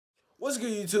What's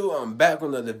good, YouTube? I'm back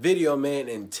with another video, man,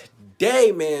 and today,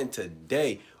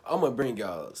 I'm gonna bring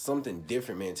y'all something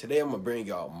different, man. Today, I'm gonna bring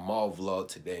y'all a mall vlog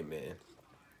today, man.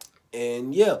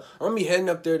 And yeah, I'm gonna be heading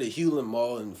up there to Hewlett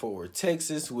Mall in Fort Worth,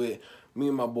 Texas with me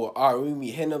and my boy R. We be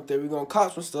heading up there, we gonna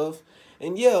cop some stuff.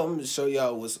 And yeah, I'm gonna show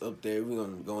y'all what's up there. We're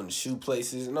gonna go in the shoe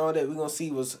places and all that. We're gonna see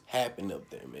what's happening up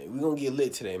there, man. We're gonna get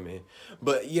lit today, man.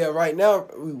 But yeah, right now,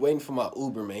 we waiting for my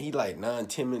Uber, man. He like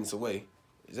 9-10 minutes away.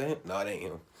 Is that him? No, it ain't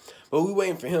him. But we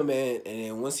waiting for him, man. And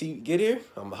then once he get here,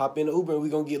 I'm gonna hop in the Uber and we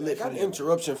gonna get lit. Got an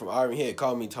interruption from Iron. He had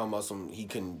called me talking about he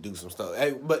couldn't do some stuff.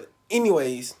 Hey, but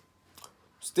anyways,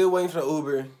 still waiting for the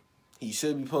Uber. He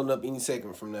should be pulling up any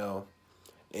second from now.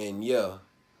 And yeah,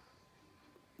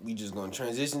 we just gonna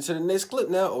transition to the next clip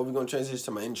now, or we gonna transition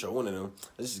to my intro. One of them.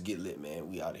 Let's just get lit, man.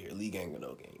 We out of here. League Gang or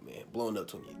no game, man. Blowing up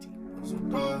 2018.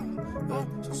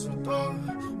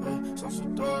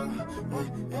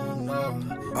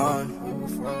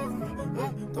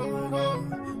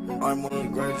 I'm one of the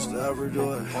greatest to ever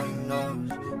do it.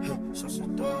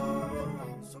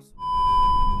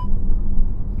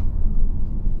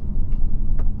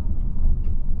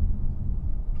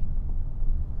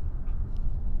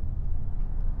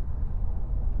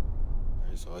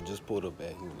 So I just pulled up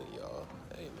at Hewlett, y'all.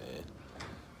 Hey, man.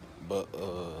 But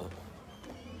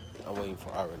I'm waiting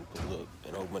for Iron to pull up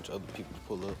and a whole bunch of other people to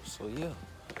pull up. So yeah,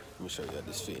 let me show y'all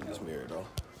this fit in this mirror, though.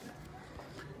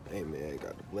 Hey, man, I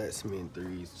got the Black Cement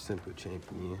 3s, Simple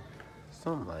Champion.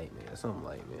 Something light, man. Something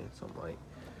light, man. Something light.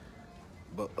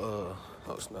 But oh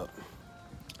snap.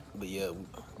 But yeah,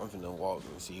 I'm finna walk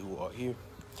and see who are here,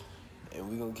 and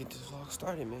we gonna get this vlog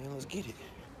started, man. Let's get it.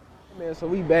 Man, so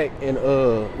we back and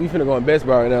we finna go in Best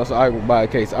Buy right now so I can buy a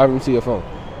case. I didn't see a phone.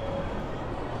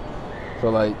 So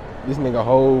like this nigga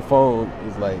whole phone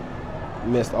is like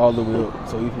messed all the way up.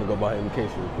 So we finna go buy him a case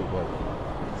real quick, buddy.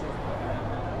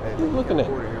 What you looking at?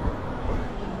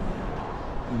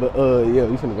 But yeah,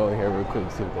 we finna go in here real quick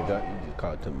and see what they got. You just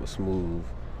caught them a smooth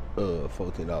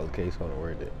 $14 case. Hold on,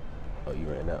 where did? Oh, you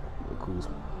ran out. A cool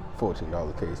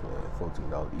 $14 case, man.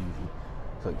 $14 easy.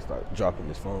 So you can start dropping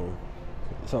this phone.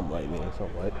 Something like, man,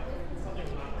 something like.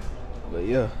 But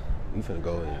yeah, we finna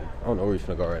go in. I don't know where we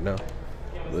finna go right now.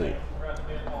 But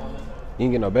you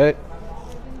ain't get no bag?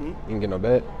 You ain't get no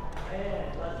bag?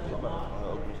 That's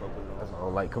why I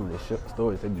don't like coming to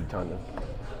stores. They be trying to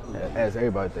ask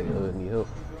everybody if they need help.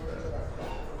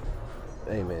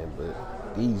 Hey, man, but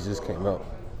these just came out.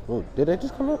 Oh, did they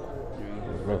just come out?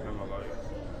 Yeah,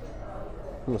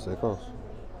 how much they cost?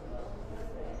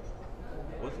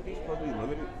 Wasn't these supposed to be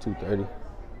limited? $230.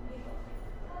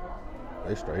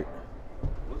 They straight.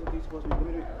 Wasn't these supposed to be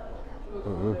limited?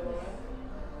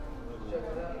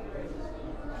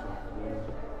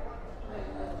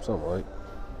 Something like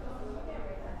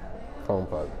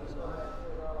Foampostites.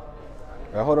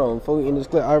 Alright, hold on. Before we end this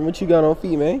clip, Iron, what you got on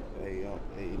feet, man? Hey,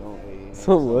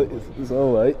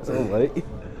 Something like.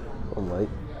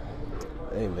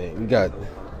 Hey, man, we got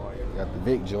the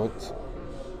Vic joints.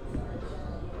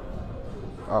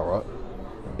 Alright,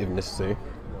 if necessary.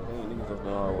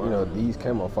 You know, these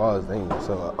camo files, they ain't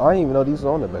so. I didn't even know these was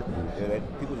on the back of these. Yeah,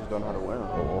 people just don't know how to wear them.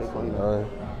 Oh, 149.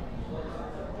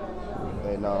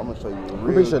 Hey, nah, I'm gonna show you the real. I'm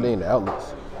pretty sure they in the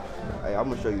outlets. Hey, I'm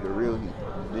gonna show you the real heat.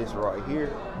 This right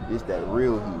here, this that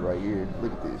real heat right here.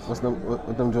 Look at this. What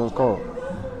them joints called?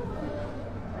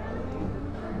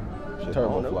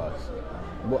 Turbo flies.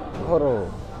 What? Hold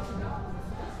on.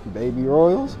 Baby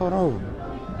Royals? Hold on.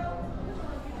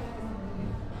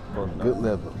 Good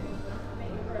leather.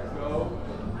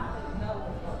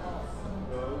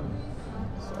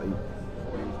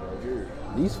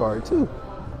 These fire too.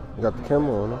 You got the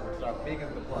camera on them. Look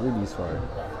at these fire.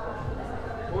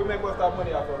 We make most of our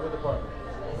money off of with the park.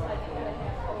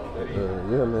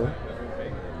 Yeah, man.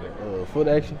 Foot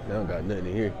action. They don't got nothing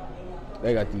in here.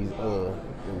 They got these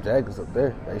them jackets up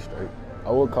there. They straight.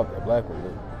 I would cop that black one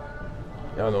though.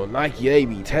 Y'all know Nike, they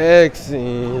be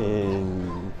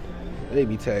taxing. They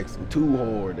be taxing too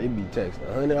hard. They be taxing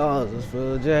 $100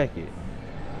 for a jacket.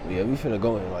 Yeah, we finna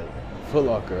go in like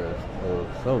Footlocker or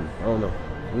something. I don't know.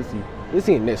 We'll see. We'll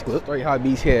see in the next clip.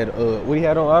 Hypebeast had what he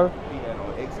had on, Ira? He had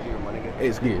on X gear, my nigga.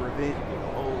 X gear. Revenge,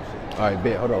 Alright,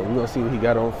 bet. Hold on. We gonna see what he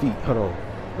got on feet. Hold on.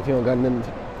 If he don't got nothing,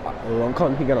 I'm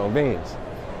calling he got on Vans.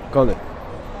 Call it.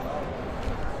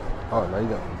 Oh, no, you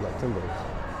got Black Timbers.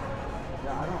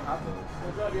 Yeah, I don't have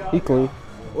those. He clean.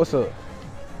 What's up?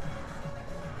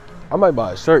 I might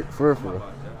buy a shirt for real.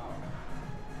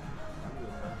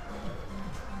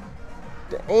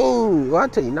 Dang, well, I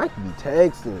tell you, Nike be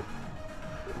taxing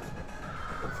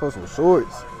for some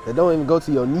shorts that don't even go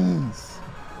to your knees.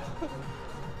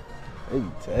 They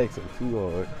be taxing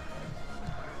too hard.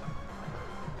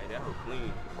 that was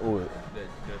clean. Oh,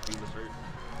 That FEMA shirt.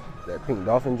 that pink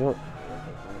dolphin joint.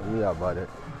 Yeah, I buy that.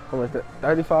 How much that?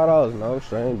 $35. No, I'm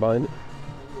straight. I ain't buying it.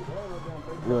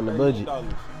 You on the budget?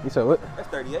 You said what? That's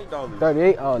 $38.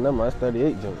 38? Oh, never mind. That's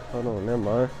 38 junk. Hold on, never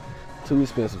mind. Too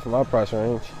expensive for my price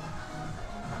range.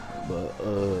 But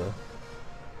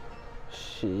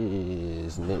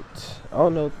shiznit. I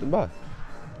don't know what to buy.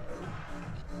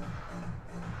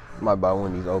 Might buy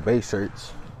one of these Bape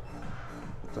shirts.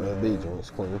 That big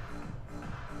joint's clean.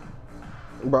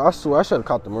 Bro, I swear I should have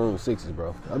caught the maroon 6s,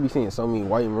 bro. I be seeing so many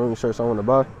white and maroon shirts I want to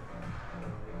buy. To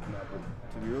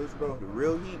be honest, bro, the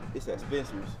real heat, it's at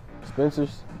Spencer's.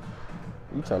 Spencer's?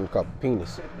 You trying to cop a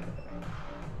penis.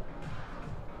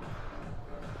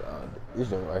 This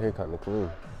joint right here kind of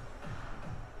clean.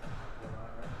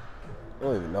 I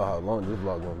don't even know how long this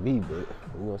vlog gonna be, but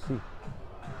we're gonna see.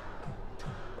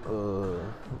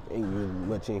 Ain't really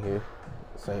much in here.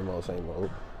 Same old, same old.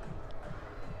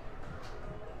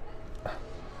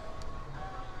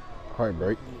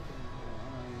 Heartbreak.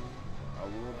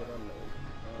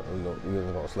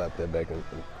 We're gonna slap that back and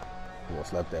we're gonna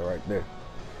slap that right there.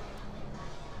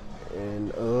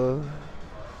 And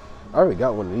I already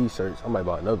got one of these shirts. I might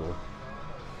buy another one.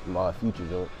 My future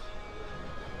joints.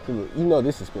 You know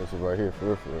this is expensive right here, for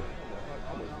real, for real.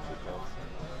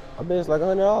 I bet it's like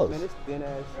 $100. Man, this thin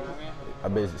ass shit. I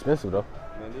bet it's expensive though.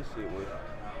 Man, this shit was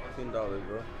 $10,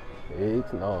 bro.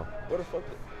 It's no. What the fuck?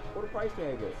 What the price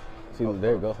tag at? See,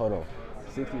 there you go. Hold on.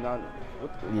 $69.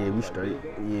 Yeah, we straight.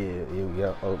 Yeah, we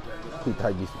got. Oh, keep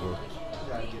Hypebeast again.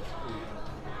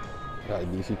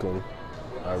 Hypebeast, he cool.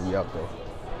 Alright, we out there.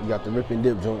 We got the rip and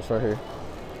dip joints right here.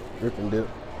 Rip and dip.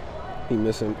 He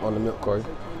missing on the milk cart.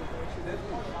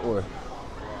 Or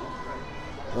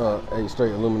hey,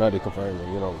 straight Illuminati confirming,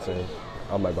 you know what I'm saying?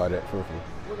 I might buy that for free.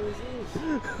 What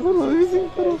is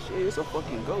this? Hold on, shit, it's a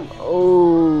fucking goat.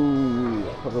 Oh,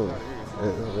 hold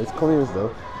on. It's clean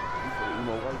though.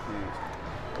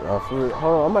 For real.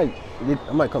 Hold on,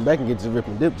 I might come back and get this rip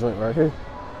and dip joint right here.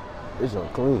 This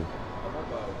joint clean.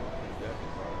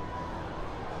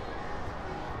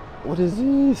 What is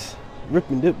this? Rip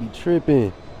and dip be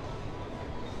tripping.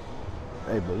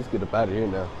 Hey, but let's get up out of here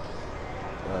now.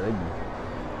 They be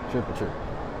tripping.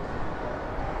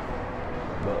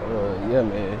 But yeah,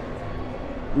 man.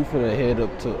 We finna head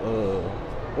up to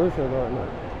where we finna go right now?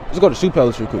 Let's go to Shoe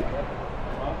Palace real quick.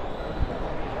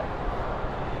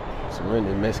 Some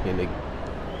random Mexican nigga.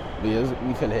 But yeah,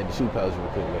 we finna head to Shoe Palace real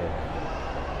quick,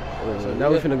 man. Now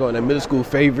we finna go in that middle school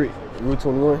favorite, Route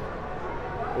 21.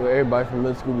 Where everybody from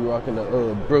middle school be rocking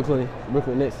the Brooklyn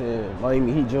Nets and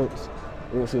Miami Heat jumps.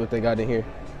 We're gonna see what they got in here.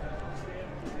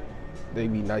 They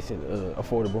be nice and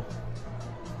affordable.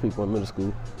 People in middle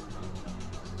school.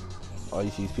 All you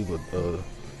see is people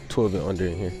 12 and under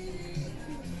in here.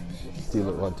 Still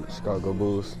look like the Chicago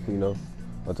Bulls, you know.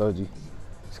 I told you,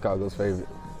 Chicago's favorite.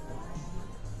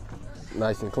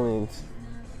 Nice and clean.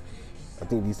 I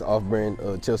think these are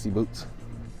off-brand Chelsea boots.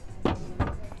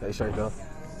 They straight though.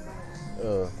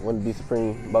 One to be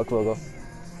Supreme box logo.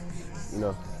 You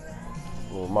know,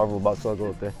 little Marvel box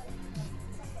logo up there.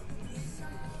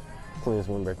 Cleanest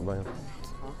windbreaker by him.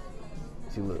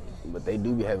 See, look, but they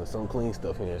do be having some clean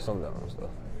stuff in here sometimes, though.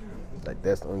 Like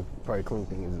that's the only probably clean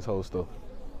thing is this whole stuff.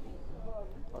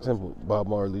 Simple Bob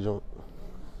Marley joint.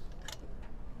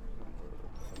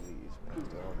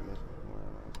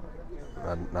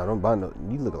 Now don't buy no.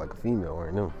 You look like a female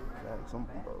wearing them. Some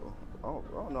bro. I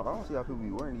don't know. I don't see how people be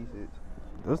wearing these shits.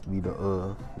 Those be the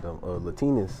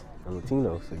Latinas and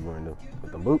Latinos that be wearing them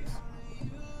with them boots.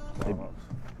 Maybe.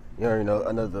 You already know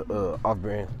another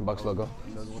off-brand box logo.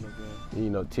 Another one again. You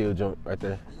know, teal joint right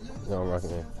there. You know what I'm rocking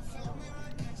there.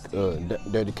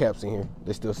 Dirty caps in here.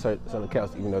 They still selling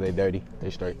caps even though they dirty. They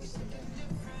straight.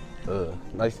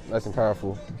 Nice and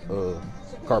powerful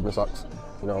carbon socks.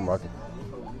 You know what I'm rocking.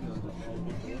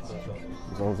 You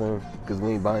know what I'm saying? Because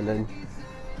we ain't buying nothing.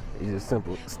 It's just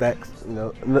simple stacks. You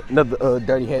know, another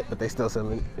dirty hat, but they still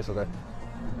selling it. It's okay.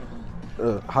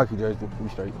 Hockey jersey, we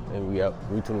straight, and we out.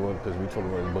 Route 21 because Route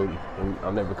 21 is booty, and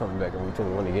I'm never coming back on Route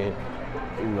 21 again.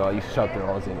 You know, I used to shop there when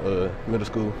I was in middle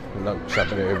school, and I'm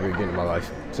shopping there ever again in my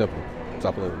life. Simple.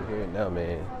 Stop living here now,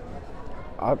 man.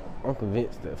 I'm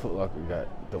convinced that Footlocker got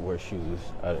the worst shoes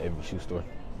out of every shoe store.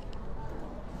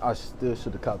 I still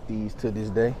should have copped these to this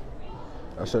day.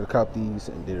 I should have copped these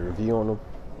and did a review on them.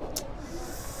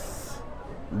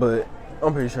 But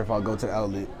I'm pretty sure if I go to the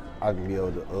outlet, I can be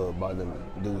able to buy them,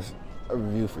 do a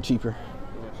review for cheaper.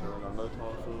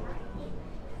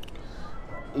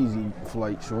 Easy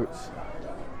flight shorts.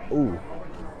 Ooh.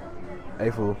 Hey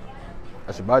fool,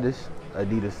 I should buy this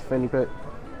Adidas fanny pack.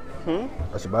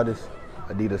 I should buy this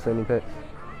Adidas fanny pack.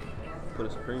 put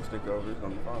a Supreme sticker over, it's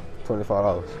gonna be fine.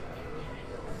 $25.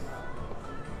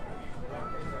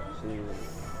 See,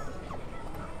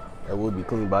 That would be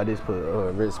clean by this. Put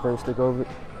a red Supreme sticker over it.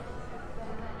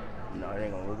 no, it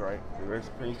ain't gonna look right. The red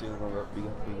Supreme sticker is gonna be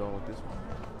going with this one.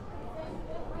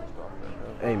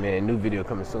 Hey man, new video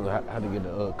coming soon. How to get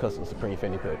a custom Supreme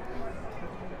fanny pack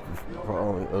for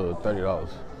only $30.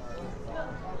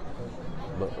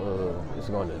 But it's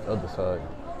going to the other side.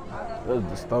 That's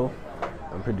the store.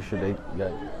 I'm pretty sure they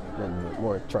got nothing but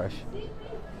more trash.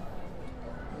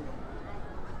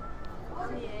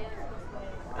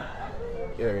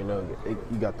 You already know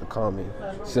you got the common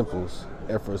simples,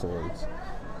 Air Force Ones.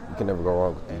 You can never go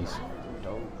wrong with these.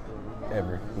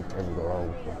 Ever. You can never go wrong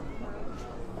with them.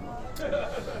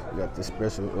 You got the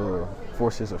special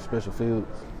forces of special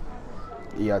fields.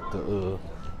 You got the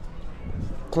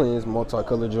cleanse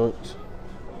multicolor joints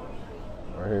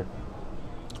right here.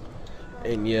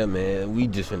 And yeah, man, we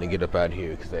just finna get up out of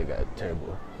here because they got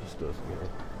terrible stuff here.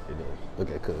 And then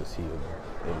look at Cuz here,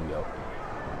 and we out.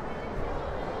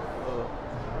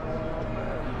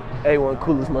 A1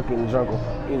 coolest monkey in the jungle.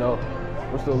 You know,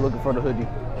 we're still looking for the hoodie.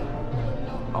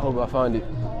 I hope I find it.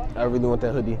 I really want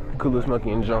that hoodie. Coolest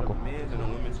monkey in the jungle.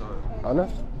 I know.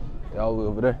 They're all the way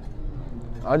over there.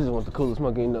 I just want the coolest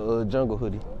monkey in the jungle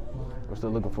hoodie. I'm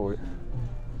still looking for it.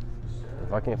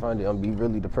 If I can't find it, I'm gonna be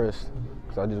really depressed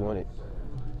because I just want it.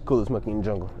 Coolest monkey in the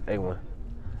jungle. A1.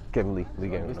 Kevin Lee. Lee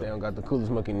Gang. They don't got the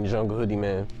coolest monkey in the jungle hoodie,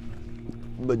 man.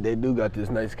 But they do got this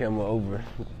nice camo over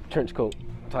trench coat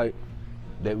type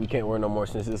that we can't wear no more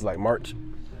since it's like March.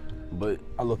 But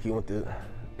I look, you want the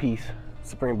Peace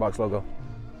Supreme box logo.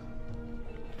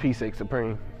 Peace X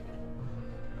Supreme.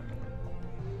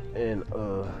 And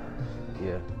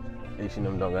yeah,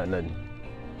 H&M don't got nothing.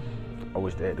 I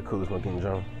wish they had the coolest monkey in the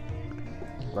jungle.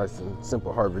 Nice and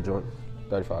simple Harvard joint,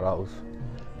 $35.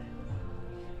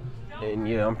 And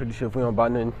yeah, I'm pretty sure if we don't buy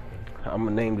nothing, I'm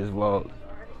gonna name this vlog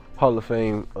Hall of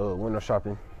Fame window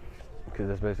shopping, because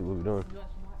that's basically what we're doing.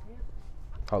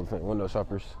 Hall of Fame window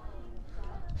shoppers.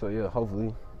 So yeah,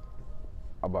 hopefully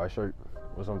I'll buy a shirt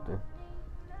or something.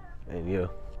 And yeah,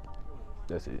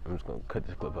 that's it. I'm just gonna cut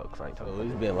this clip up because I ain't talking. So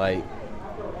it's been like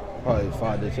probably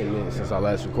 5 to 10 minutes since I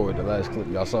last recorded the last clip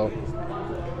y'all saw.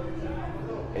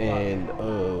 And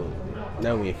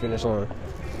now we ain't finished on.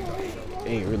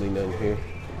 Ain't really nothing here.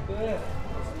 The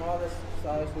smallest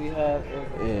size we have.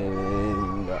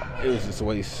 And it was just a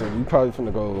waste. So we probably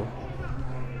finna go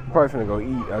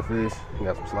eat after this. We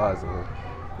got some slides in here.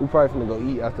 We probably finna go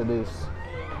eat after this.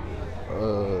 I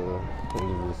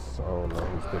don't know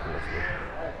who's cooking this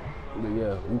one. But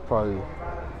yeah, we probably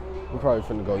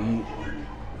finna go eat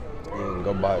and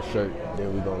go buy a shirt.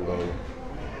 Then we gonna go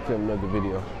film another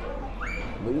video.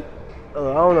 But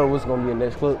I don't know what's gonna be in the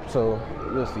next clip, so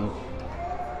we'll see.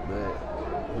 But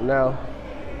now,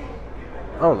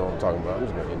 I don't know what I'm talking about. I'm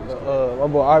just gonna end this. My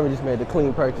boy Ira just made the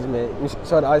clean practice, man. You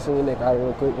show the ice on your neck, Ira,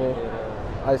 real quick, man.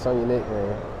 Ice on your neck,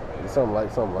 man. Something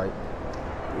like.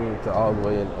 We need to all the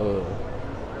way in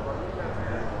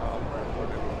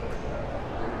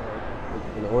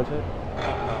the orange head?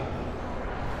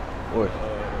 Or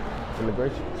in the gray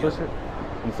sweatshirt?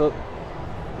 You suck?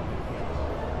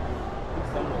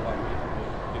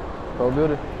 Pro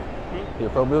builder? You a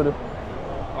pro builder?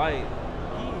 Like, he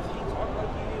talk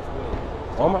like he is,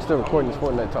 but... Why am I still recording this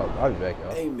Fortnite talk? I'll be back,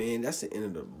 y'all. Hey, man, that's the end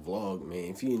of the vlog, man.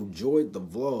 If you enjoyed the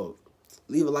vlog,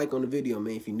 leave a like on the video,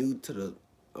 man. If you're new to the,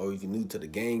 or if you're new to the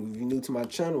gang, if you're new to my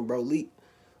channel, bro, leave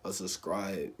a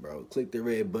subscribe, bro. Click the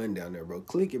red button down there, bro.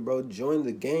 Click it, bro. Join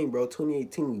the gang, bro.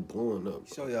 2018, we blowing up.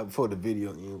 Show y'all before the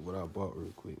video ends what I bought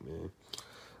real quick, man.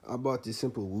 I bought this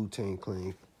simple Wu-Tang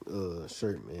Clan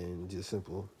shirt, man. Just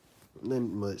simple.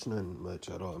 Nothing much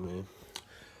at all, man.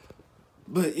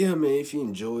 But yeah, man, if you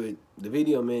enjoyed the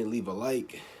video, man, leave a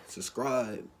like,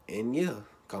 subscribe, and yeah,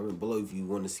 comment below if you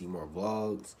want to see more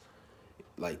vlogs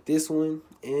like this one.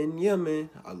 And yeah, man,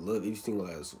 I love every single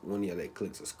last one of y'all that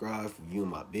click subscribe for viewing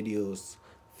my videos.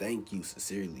 Thank you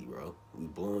sincerely, bro. We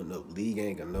blowing up. League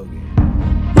ain't got no game.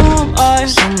 Who am I?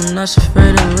 Someone that's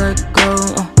afraid to let go.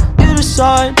 You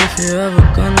decide if you're ever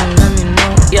gonna let me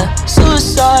know. Yeah,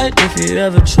 suicide if you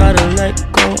ever try to let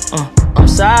go. I'm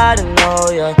sad, I know,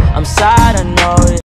 yeah. I'm sad, I know, yeah.